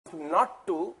not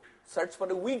to search for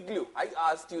a weak glue. I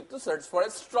asked you to search for a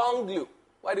strong glue.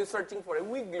 Why are you searching for a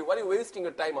weak glue? Why are you wasting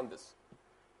your time on this?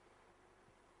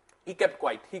 He kept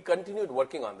quiet. He continued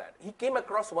working on that. He came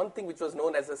across one thing which was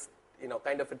known as a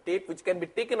kind of a tape which can be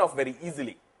taken off very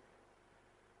easily.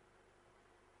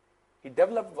 He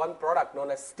developed one product known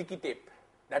as sticky tape.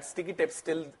 That sticky tape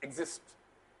still exists.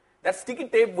 That sticky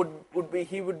tape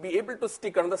he would be able to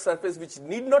stick on the surface which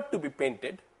need not to be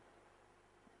painted.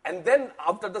 And then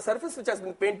after the surface which has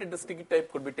been painted, the sticky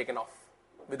tape could be taken off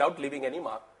without leaving any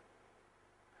mark,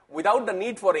 without the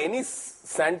need for any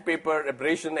sandpaper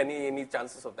abrasion, any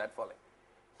chances of that falling.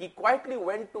 He quietly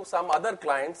went to some other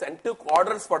clients and took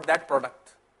orders for that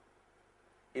product.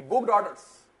 He booked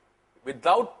orders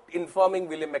without informing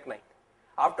William McKnight.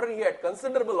 After he had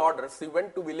considerable orders, he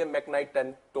went to William McKnight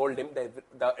and told him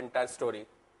the entire story.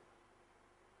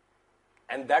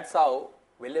 And that's how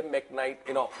William McKnight,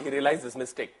 he realized his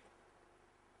mistake.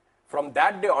 From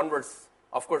that day onwards,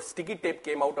 of course, sticky tape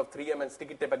came out of 3M, and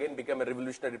sticky tape again became a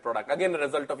revolutionary product, again a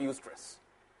result of eustress.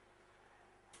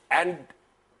 And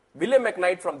William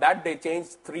McKnight from that day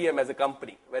changed 3M as a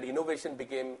company, where innovation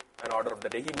became an order of the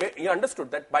day. He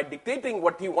understood that by dictating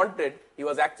what he wanted, he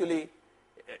was actually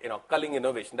culling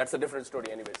innovation. That's a different story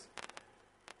anyways.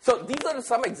 So these are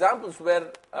some examples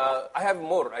where I have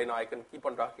more. I can keep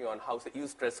on talking on how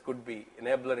eustress could be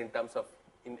enabler in terms of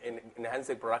in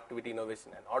enhancing productivity,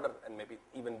 innovation, and order, and maybe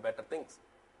even better things.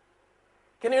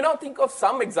 Can you now think of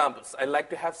some examples? I'd like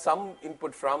to have some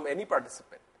input from any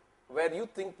participant where you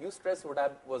think eustress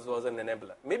was an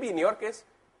enabler. Maybe in your case,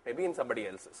 maybe in somebody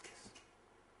else's case.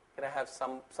 Can I have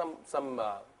some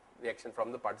reaction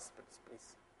from the participants,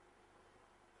 please?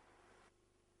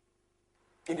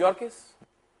 In your case,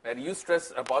 where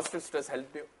eustress, positive stress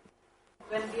helped you?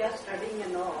 When we are studying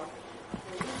and all,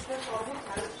 eustress always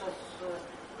helps us to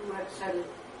excel,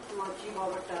 to achieve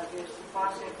our targets, to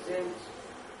pass exams.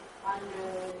 And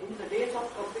in the days of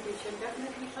competition,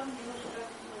 definitely some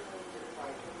eustress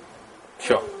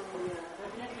Sure.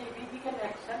 Definitely we can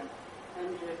excel,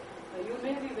 and you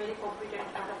may be very competent,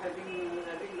 having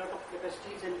a lot of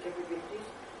capacities and capabilities,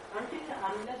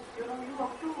 unless you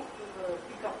have to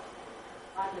pick up.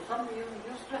 And some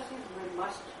eustress is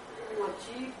must to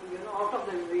achieve out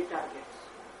of the way targets.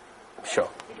 Sure.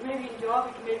 It may be in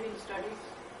job, it may be in studies,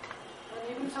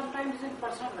 and even sometimes in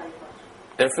personal life also.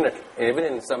 Definitely, even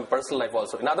in some personal life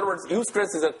also. In other words,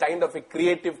 eustress is a kind of a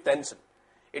creative tension.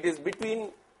 It is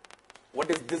between what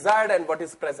is desired and what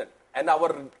is present, and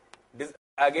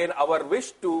our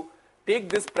wish to take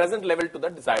this present level to the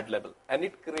desired level, and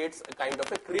it creates a kind of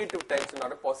a creative tension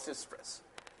or a positive stress.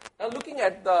 Now, looking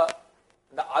at the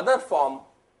other form,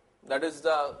 that is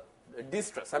the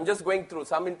distress. I'm just going through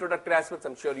some introductory aspects.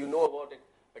 I'm sure you know about it,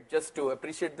 but just to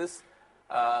appreciate this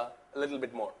a little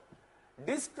bit more.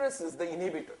 Distress is the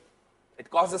inhibitor. It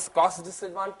causes cost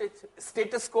disadvantage,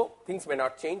 status quo. Things may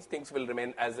not change. Things will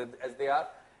remain as they are.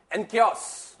 And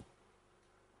chaos.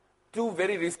 Two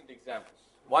very recent examples.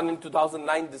 One in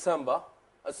 2009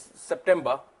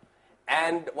 September,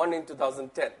 and one in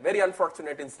 2010. Very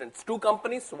unfortunate incidents. Two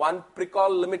companies, one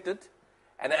Pricol Limited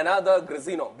and another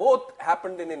Grazino. Both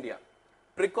happened in India.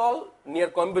 Pricol near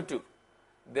Coimbatore.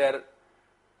 Their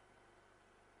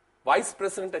Vice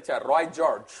President HR, Roy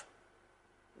George,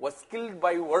 was killed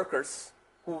by workers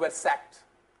who were sacked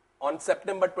on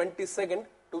September 22nd,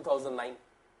 2009.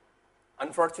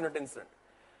 Unfortunate incident.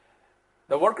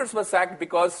 The workers were sacked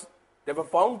because they were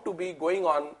found to be going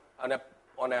on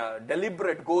a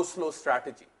deliberate go-slow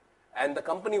strategy. And the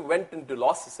company went into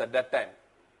losses at that time.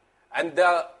 And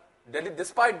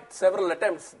despite several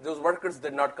attempts, those workers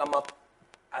did not come up,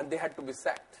 and they had to be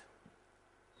sacked.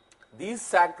 These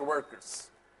sacked workers,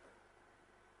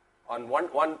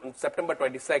 on September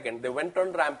 22nd, they went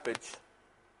on rampage.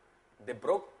 They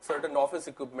broke certain office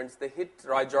equipments. They hit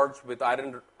Roy George with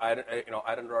iron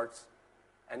rods,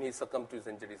 and he succumbed to his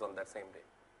injuries on that same day.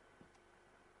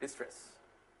 Distress.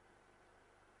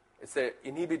 It's an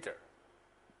inhibitor.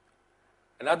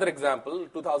 Another example,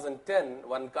 2010,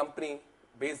 one company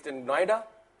based in Noida,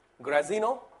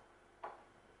 Grazino.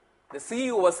 The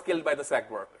CEO was killed by the sacked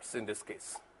workers in this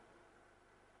case.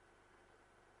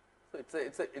 So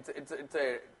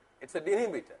it's an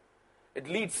inhibitor. It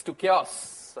leads to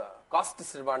chaos, cost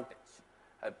disadvantage,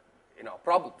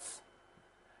 problems.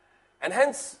 And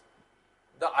hence,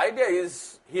 the idea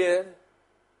is here,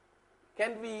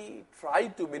 can we try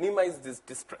to minimize this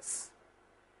distress?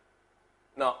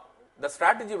 Now, the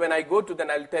strategy, when I go to, then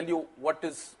I'll tell you what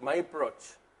is my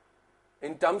approach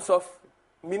in terms of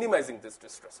minimizing this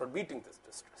distress or beating this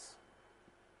distress.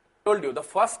 I told you, the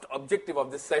first objective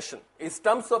of this session is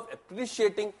terms of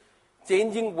appreciating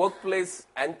changing workplace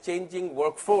and changing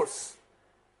workforce,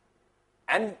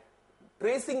 and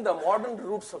tracing the modern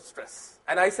roots of stress.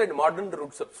 And I said modern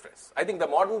roots of stress. I think the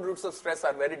modern roots of stress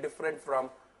are very different from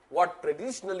what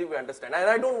traditionally we understand. And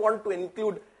I don't want to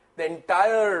include the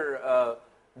entire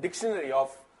dictionary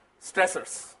of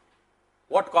stressors.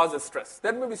 What causes stress?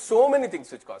 There may be so many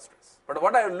things which cause stress. But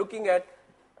what I am looking at,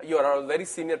 you are all very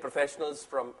senior professionals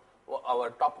from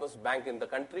our topmost bank in the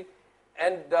country.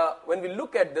 And when we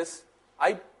look at this,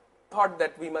 I thought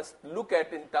that we must look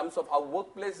at in terms of how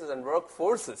workplaces and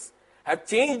workforces have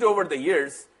changed over the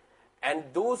years, and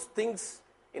those things,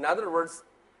 in other words,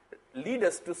 lead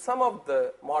us to some of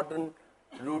the modern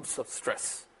roots of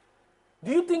stress.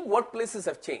 Do you think workplaces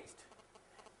have changed?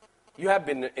 You have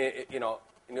been,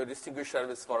 in your distinguished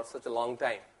service for such a long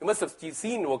time. You must have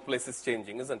seen workplaces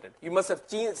changing, isn't it? You must have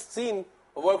seen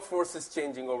workforces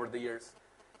changing over the years.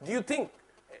 Do you think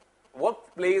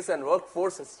workplace and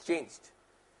workforce has changed?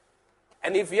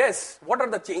 And if yes, what are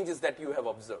the changes that you have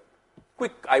observed?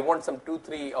 Quick, I want some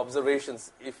 2-3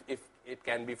 observations, if it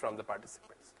can be from the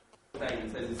participants.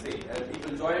 Times, as you say,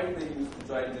 people join, they used to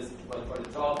join just for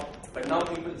a job, but now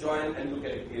people join and look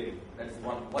at a career. That's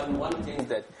one change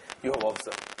that you have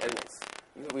observed. Very nice.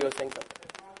 We were saying something.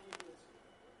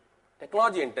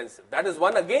 Technology intensive. That is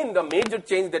one, again, the major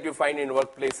change that you find in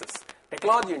workplaces.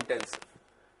 Technology intensive.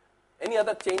 Any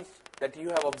other change that you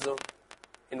have observed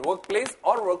in workplace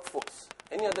or workforce?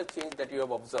 Any other change that you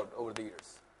have observed over the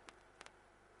years?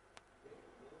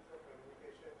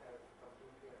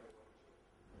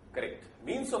 Correct.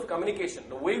 Means of communication,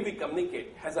 the way we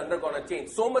communicate, has undergone a change.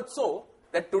 So much so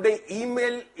that today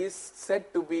email is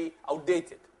said to be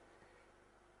outdated.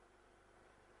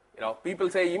 People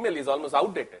say email is almost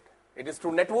outdated. It is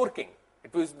through networking.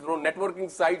 It is through networking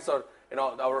sites or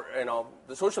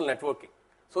the social networking.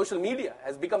 Social media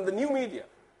has become the new media.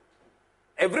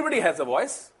 Everybody has a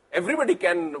voice. Everybody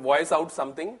can voice out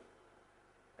something.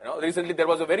 Recently there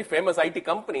was a very famous IT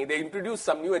company. They introduced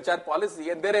some new HR policy,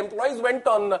 and their employees went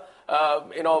on,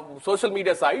 social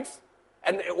media sites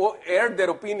and aired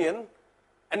their opinion,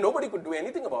 and nobody could do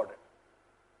anything about it.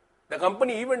 The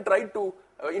company even tried to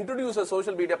introduce a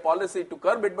social media policy to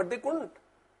curb it, but they couldn't.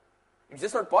 It's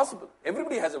just not possible.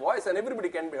 Everybody has a voice, and everybody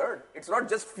can be heard. It's not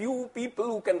just few people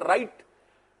who can write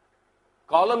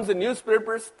columns in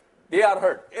newspapers. They are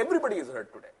heard. Everybody is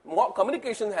heard today.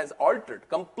 Communication has altered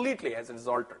completely, as it is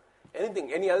altered.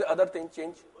 Any other thing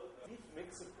change? These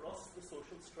mix across the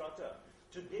social strata.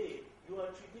 Today, you are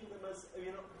treating them as,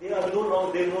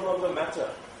 they no longer matter.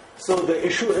 So the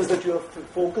issue is that you are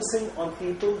focusing on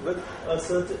people with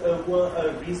who are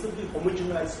a reasonably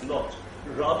homogenized lot,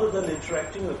 rather than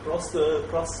interacting across the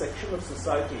cross-section of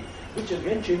society, which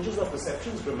again changes our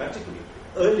perceptions dramatically.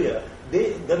 Earlier,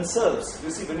 they themselves, you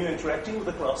see, when you're interacting with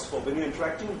the class 4, when you're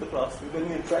interacting with the class 3, when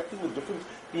you're interacting with different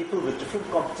people with different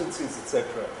competencies,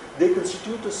 etc., they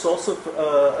constitute a source of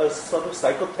a sort of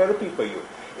psychotherapy for you.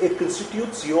 It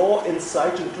constitutes your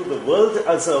insight into the world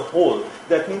as a whole.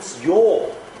 That means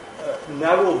your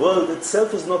narrow world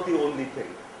itself is not the only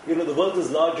thing. The world is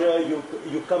larger,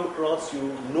 you come across,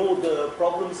 you know the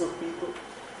problems of people.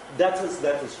 That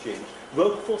has changed.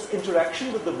 Workforce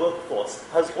interaction with the workforce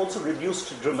has also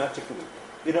reduced dramatically.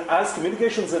 As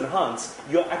communications enhance,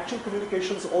 your actual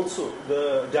communications also,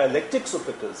 the dialectics of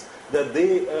it is that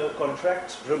they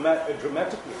contract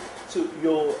dramatically. So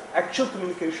your actual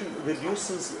communication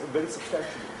reduces very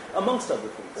substantially, amongst other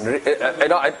things.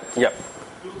 Yeah.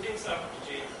 Two things have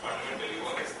changed fundamentally.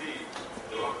 One is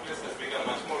the workplace has become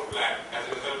much more flat as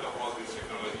a result of all this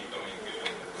technology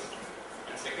communication.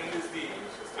 And second is the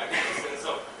sense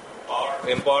of power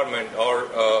empowerment, or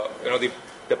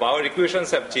the power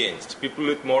equations have changed. People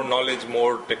with more knowledge,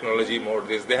 more technology, more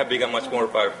this, they have become much more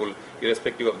powerful,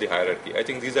 irrespective of the hierarchy. I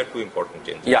think these are two important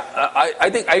changes. Yeah, I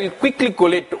think I'll quickly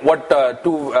collate what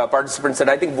two participants said.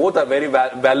 I think both are very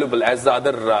valuable, as the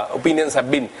other opinions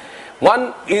have been.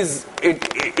 One is,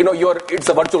 it's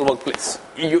a virtual workplace.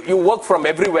 You work from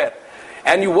everywhere,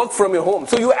 and you work from your home.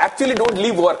 So you actually don't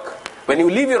leave work. When you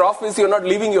leave your office, you're not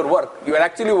leaving your work. You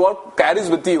actually work carries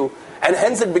with you, and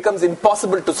hence it becomes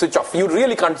impossible to switch off. You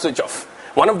really can't switch off.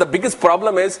 One of the biggest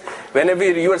problem is, whenever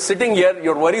you are sitting here,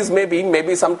 your worries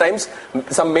maybe sometimes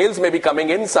some mails may be coming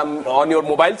in, some on your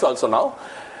mobiles also now.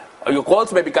 Your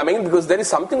calls may be coming in because there is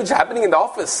something which is happening in the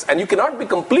office, and you cannot be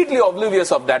completely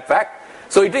oblivious of that fact.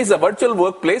 So it is a virtual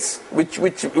workplace which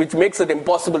makes it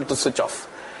impossible to switch off.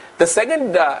 The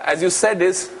second, as you said,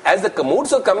 is as the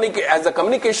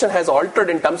communication has altered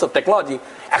in terms of technology,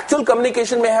 actual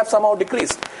communication may have somehow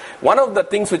decreased. one of the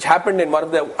things which happened in one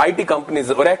of the IT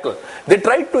companies, Oracle, they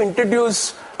tried to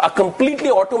introduce a completely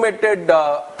automated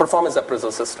performance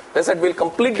appraisal system. They said we'll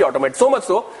completely automate, so much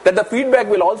so that the feedback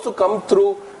will also come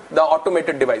through the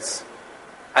automated device.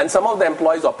 And some of the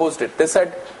employees opposed it. They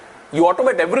said, you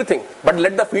automate everything, but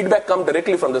let the feedback come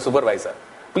directly from the supervisor.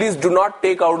 Please do not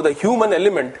take out the human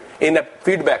element in a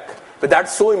feedback. But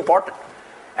that's so important.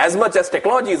 As much as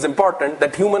technology is important,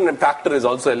 that human factor is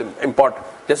also important.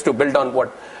 Just to build on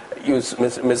what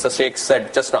Mr. Sheikh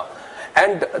said just now.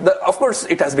 And of course,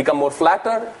 it has become more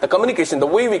flatter. The communication, the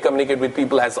way we communicate with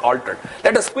people has altered.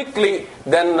 Let us quickly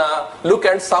then look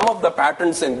at some of the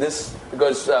patterns in this,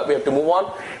 because we have to move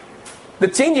on. The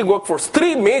changing workforce,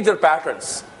 3 major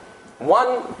patterns.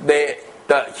 One, the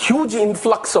huge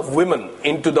influx of women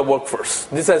into the workforce.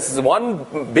 This is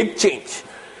one big change.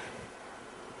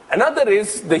 Another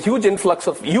is the huge influx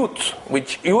of youth,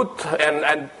 which youth,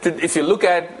 and if you look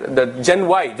at the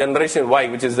Generation Y,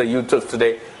 which is the youth of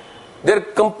today, their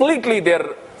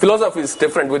philosophy is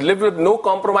different. We live with no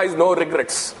compromise, no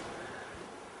regrets.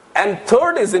 And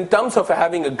third is in terms of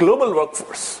having a global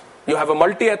workforce. You have a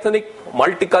multi-ethnic,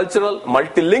 multicultural,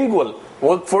 multilingual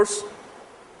workforce.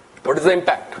 What is the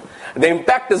impact? The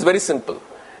impact is very simple.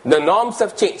 The norms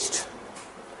have changed.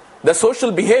 The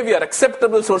social behavior,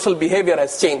 acceptable social behavior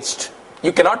has changed.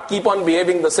 You cannot keep on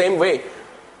behaving the same way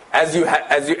as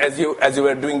you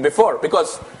were doing before,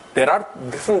 because there are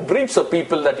different breeds of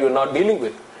people that you are not dealing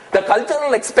with. The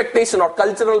cultural expectation or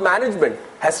cultural management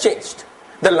has changed.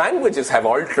 The languages have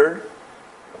altered.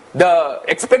 The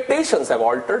expectations have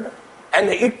altered. And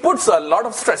it puts a lot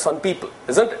of stress on people,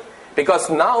 isn't it? Because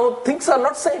now things are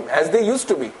not same as they used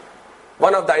to be.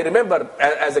 I remember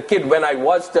as a kid when I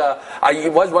watched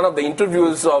one of the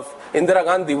interviews of Indira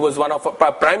Gandhi, who was one of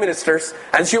our prime ministers,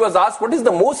 and she was asked, what is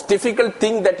the most difficult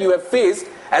thing that you have faced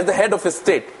as the head of a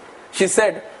state? She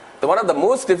said, one of the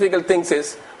most difficult things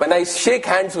is when I shake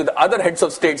hands with other heads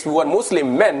of states who are mostly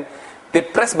men, they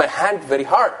press my hand very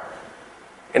hard.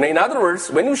 And in other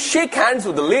words, when you shake hands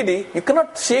with a lady, you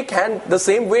cannot shake hands the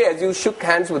same way as you shook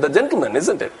hands with a gentleman,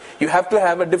 isn't it? You have to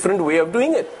have a different way of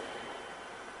doing it.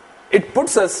 It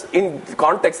puts us in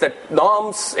context that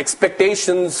norms,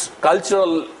 expectations,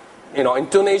 cultural,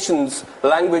 intonations,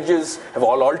 languages have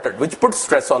all altered, which puts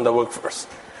stress on the workforce.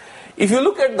 If you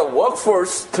look at the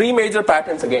workforce, 3 major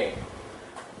patterns again,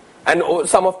 and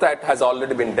some of that has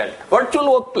already been dealt.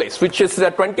 Virtual workplace, which is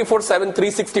 24/7,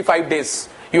 365 days.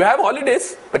 You have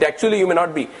holidays, but actually you may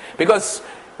not be, because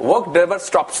work never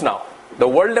stops now. The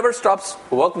world never stops,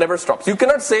 work never stops. You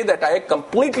cannot say that I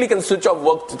completely can switch off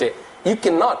work today. You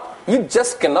cannot. You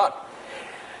just cannot.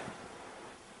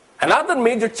 Another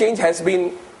major change has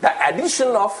been the addition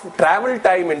of travel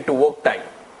time into work time.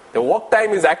 The work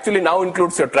time is actually now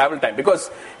includes your travel time, because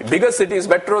bigger cities,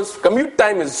 metros, commute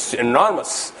time is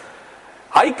enormous.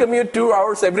 I commute 2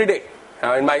 hours every day.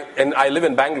 And I live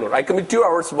in Bangalore. I commute 2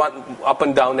 hours up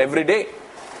and down every day.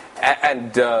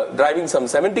 And driving some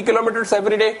 70 kilometers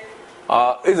every day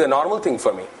is a normal thing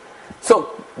for me. So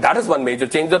that is one major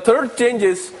change. The third change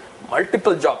is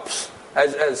multiple jobs.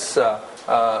 As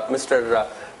Mr.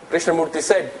 Krishnamurti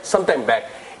said sometime back,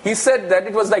 he said that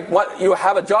it was like you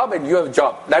have a job and you have a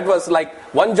job. That was like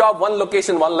one job, one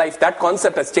location, one life. That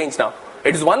concept has changed now.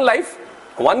 It is one life,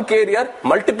 one career,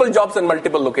 multiple jobs and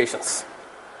multiple locations.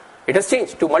 It has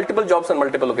changed to multiple jobs and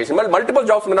multiple locations. Well, multiple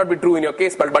jobs may not be true in your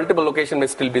case, but multiple locations may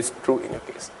still be true in your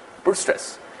case. Put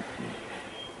stress.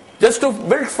 Just to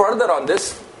build further on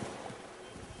this,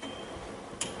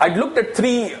 I looked at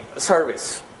 3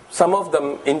 surveys. Some of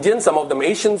them Indian, some of them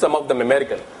Asian, some of them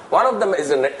American. One of them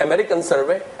is an American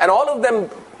survey, and all of them,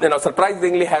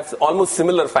 surprisingly have almost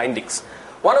similar findings.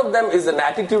 One of them is an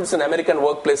Attitudes in American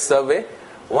Workplace survey.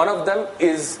 One of them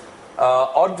is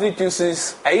Audrey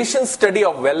Tussey's Asian Study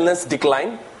of Wellness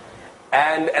Decline,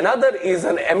 and another is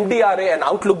an MDRA and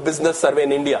Outlook Business Survey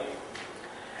in India.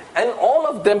 And all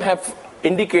of them have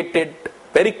indicated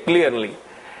very clearly,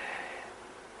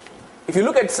 if you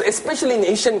look at, especially in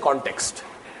Asian context,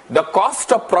 the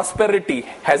cost of prosperity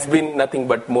has been nothing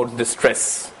but more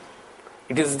distress.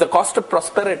 It is the cost of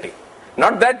prosperity.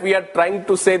 Not that we are trying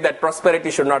to say that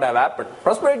prosperity should not have happened.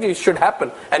 Prosperity should happen,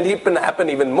 and even happen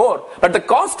even more. But the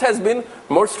cost has been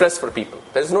more stress for people.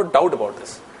 There is no doubt about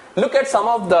this. Look at some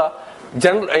of the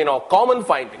common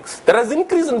findings. There is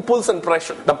increase in pulls and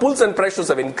pressure. The pulls and pressures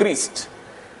have increased.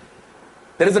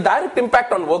 There is a direct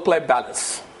impact on work-life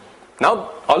balance.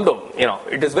 Now, although,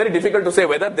 it is very difficult to say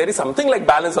whether there is something like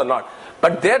balance or not,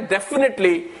 but there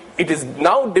definitely, it is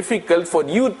now difficult for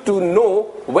you to know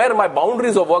where my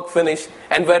boundaries of work finish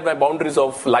and where my boundaries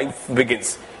of life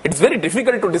begins. It's very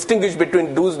difficult to distinguish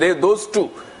between those two.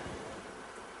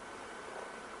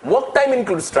 Work time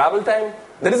includes travel time.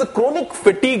 There is a chronic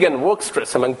fatigue and work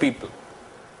stress among people.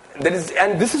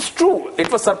 And this is true.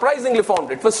 It was surprisingly found.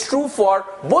 It was true for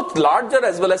both larger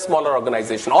as well as smaller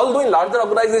organizations. Although in larger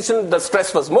organizations the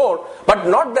stress was more, but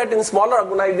not that in smaller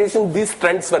organizations these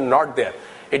trends were not there.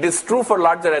 It is true for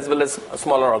larger as well as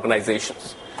smaller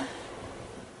organizations.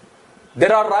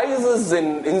 There are rises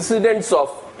in incidents of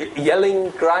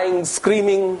yelling, crying,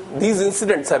 screaming. These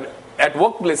incidents at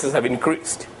workplaces have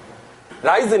increased.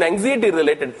 Rise in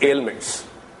anxiety-related ailments.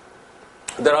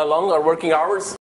 There are longer working hours.